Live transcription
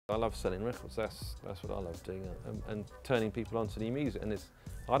I love selling records, that's what I love doing, and turning people onto new music. And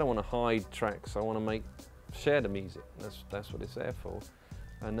I don't want to hide tracks, I want to share the music. That's what it's there for.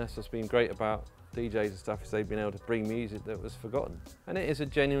 And that's what's been great about DJs and stuff, is they've been able to bring music that was forgotten. And it is a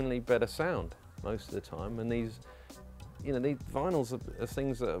genuinely better sound most of the time. And these vinyls are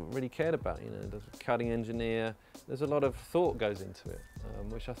things that are really cared about. There's a cutting engineer, there's a lot of thought goes into it,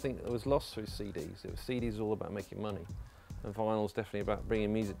 which I think was lost through CDs. CDs all about making money, and vinyl's definitely about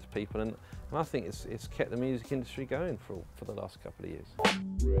bringing music to people. And I think it's kept the music industry going for the last couple of years.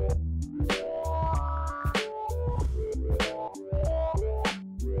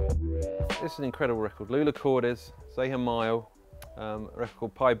 This is an incredible record. Lula Cordes, Zeha Mayo, a record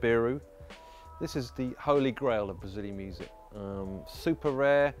called Pai Biru. This is the holy grail of Brazilian music. Super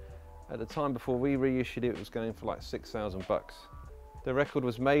rare. At the time before we reissued it, it was going for like $6,000. The record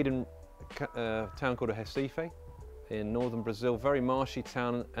was made in a town called Recife in northern Brazil, very marshy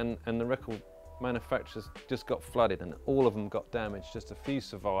town, and the record manufacturers just got flooded and all of them got damaged, just a few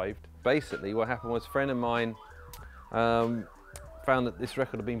survived. Basically what happened was a friend of mine found that this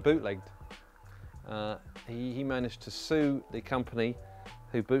record had been bootlegged. He managed to sue the company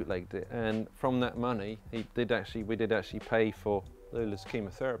who bootlegged it, and from that money we did actually pay for Lula's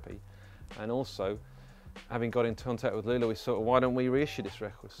chemotherapy. And also, having got in contact with Lula, we thought, why don't we reissue this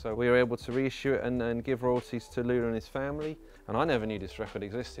record? So we were able to reissue it and give royalties to Lula and his family. And I never knew this record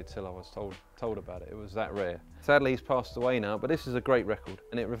existed till I was told about it. It was that rare. Sadly, he's passed away now, but this is a great record,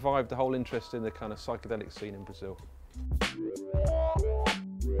 and it revived the whole interest in the kind of psychedelic scene in Brazil.